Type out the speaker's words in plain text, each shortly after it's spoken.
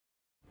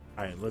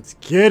Alright, let's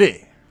get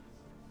it.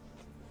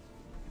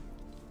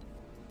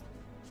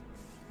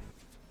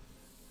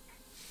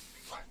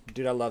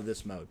 Dude, I love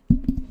this mode.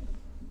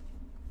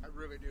 I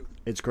really do.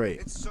 It's great.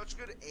 It's such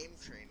good aim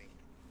training.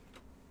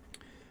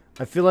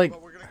 I feel like...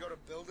 But we're going to go to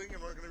building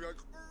and we're going to be like...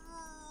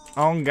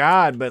 Oh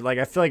God, but like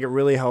I feel like it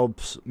really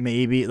helps.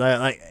 Maybe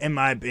like in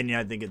my opinion,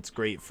 I think it's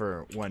great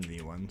for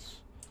 1v1s.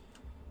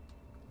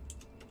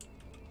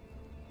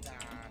 Nah,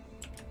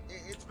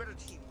 it's better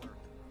teamwork.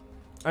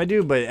 I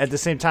do, but at the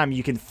same time,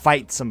 you can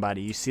fight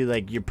somebody. You see,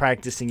 like you're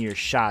practicing your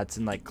shots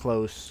and like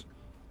close.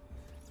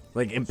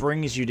 Like it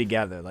brings you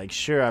together. Like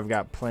sure, I've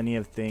got plenty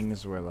of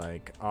things where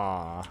like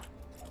I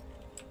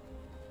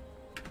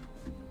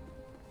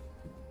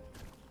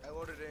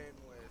loaded in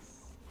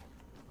with.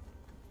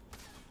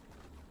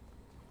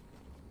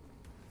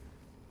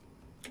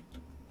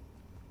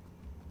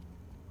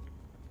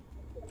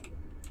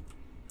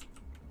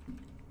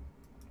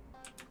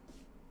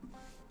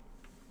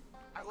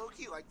 I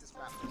low-key like this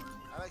map more.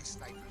 I like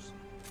snipers.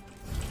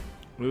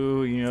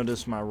 Ooh, you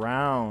noticed my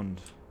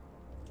round.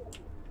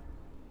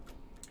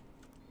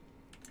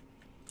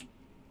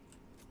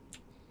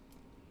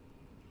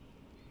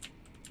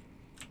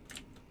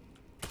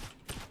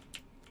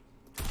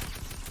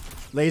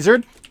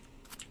 Lasered.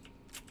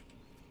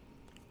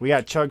 We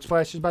got chug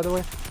splashes, by the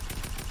way.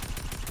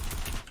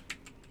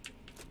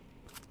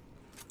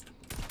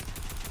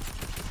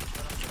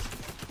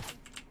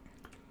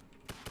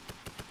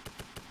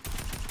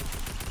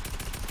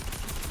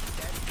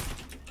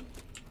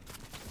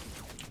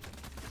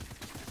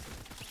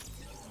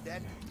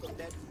 Dead.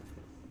 Dead.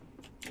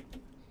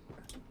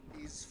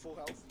 He's full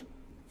health.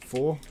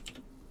 Full.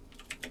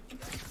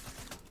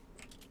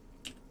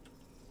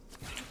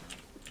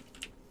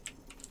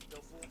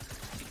 Still full.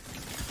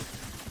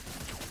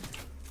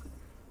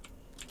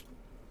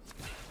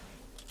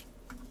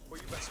 Or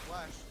you best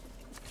splash.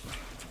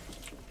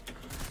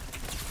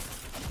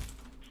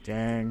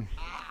 Dang.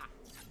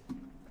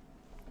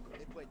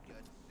 They played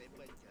good. They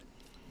played good.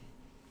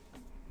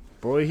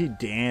 Boy, he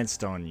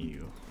danced on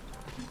you.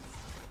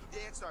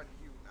 Danced on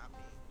you, not me.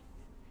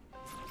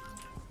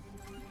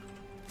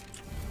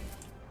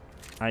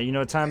 Alright, you know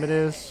what time it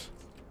is?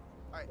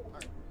 Alright. Be in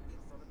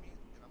front of me,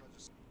 and I'm gonna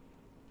just.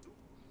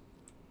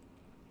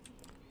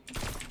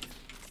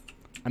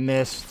 I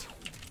missed.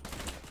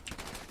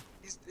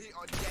 He's dead.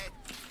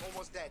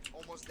 Almost dead.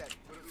 Almost dead.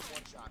 Literally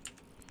one shot.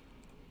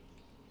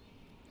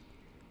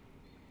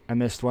 I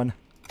missed one.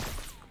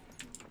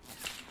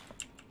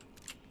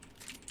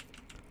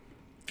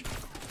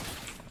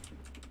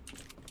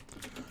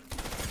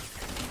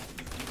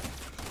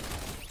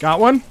 Got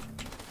one?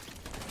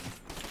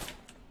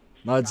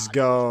 Let's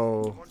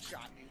go. One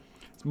shot, dude.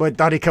 But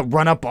thought he could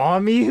run up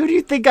on me? Who do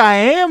you think I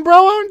am, bro?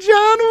 I'm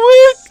John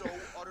Wick! So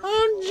utterly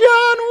I'm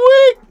John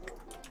Wick!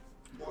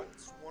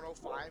 once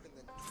 105 and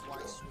then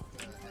twice with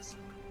the S.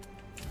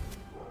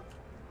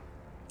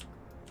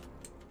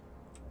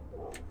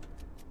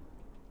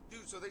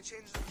 Dude, so they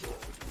changed the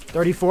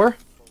 34?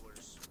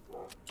 bowlers.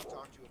 I'll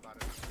talk to you about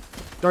it.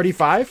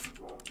 35?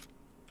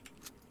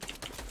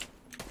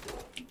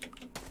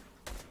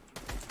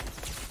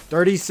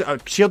 30,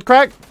 shield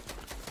crack?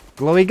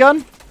 Glowy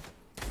gun?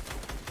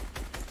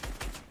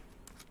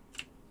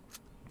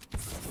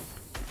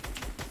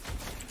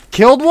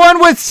 Killed one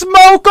with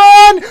smoke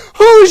on?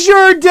 Who's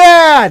your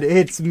dad?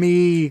 It's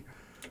me.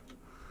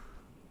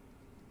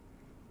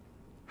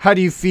 How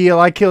do you feel?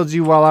 I killed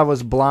you while I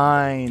was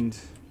blind.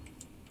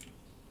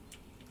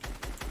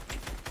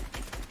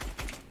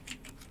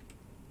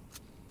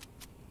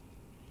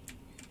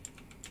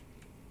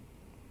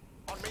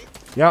 On me?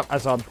 Yep, I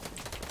saw him.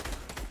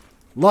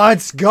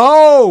 Let's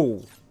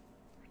go!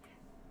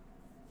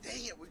 Dang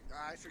it,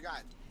 I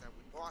forgot that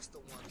we lost the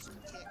one, so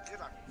we can't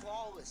get our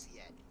flawless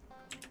yet.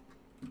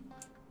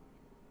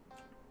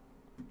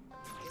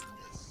 Get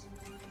this.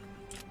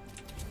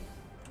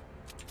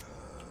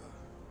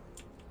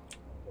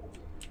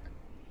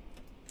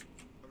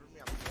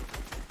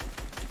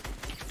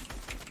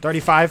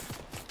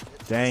 35.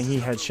 Dang, he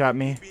headshot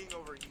me. Being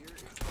over here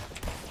is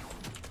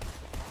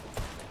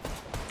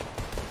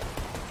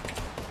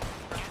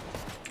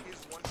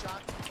Here's one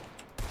shot.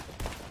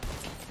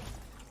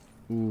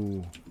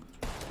 Ooh.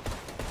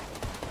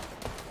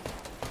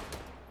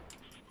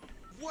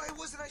 Why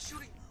wasn't I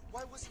shooting?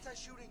 Why wasn't I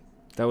shooting?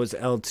 That was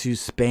L2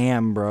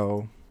 spam,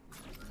 bro.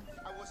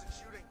 I wasn't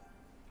shooting.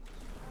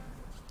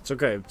 It's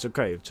okay, it's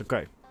okay, it's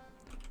okay.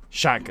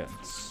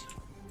 Shotguns.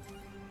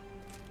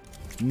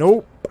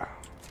 Nope.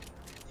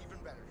 Even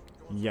better.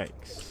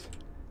 Yikes.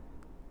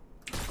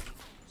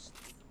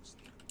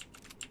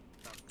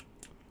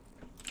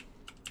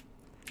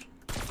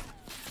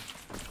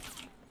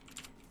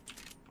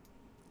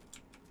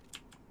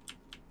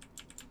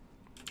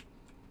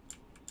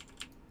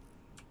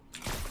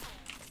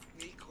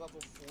 Sneak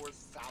level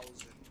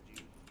 4,000,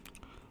 dude.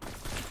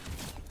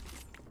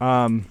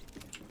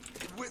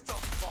 With a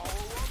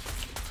follow-up?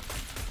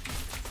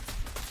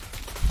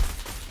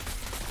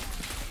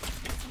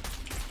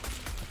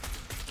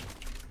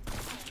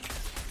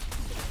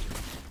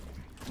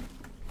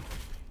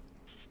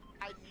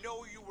 I know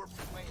were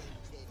playing,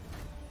 kid.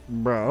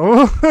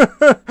 Bro. He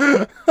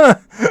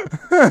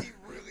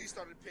really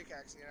started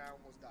pickaxing and I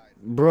almost died.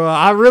 Bro,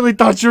 I really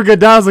thought you were gonna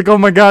die. I was like, oh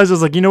my gosh. I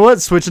was like, you know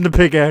what? Switching to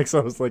pickaxe.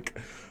 I was like,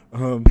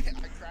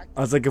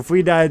 if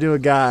we die to a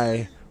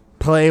guy,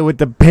 play with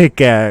the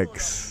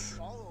pickaxe.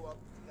 Follow up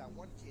to that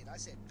one kid. I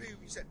said, boom.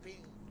 You said,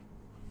 bing.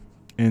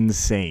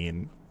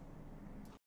 Insane.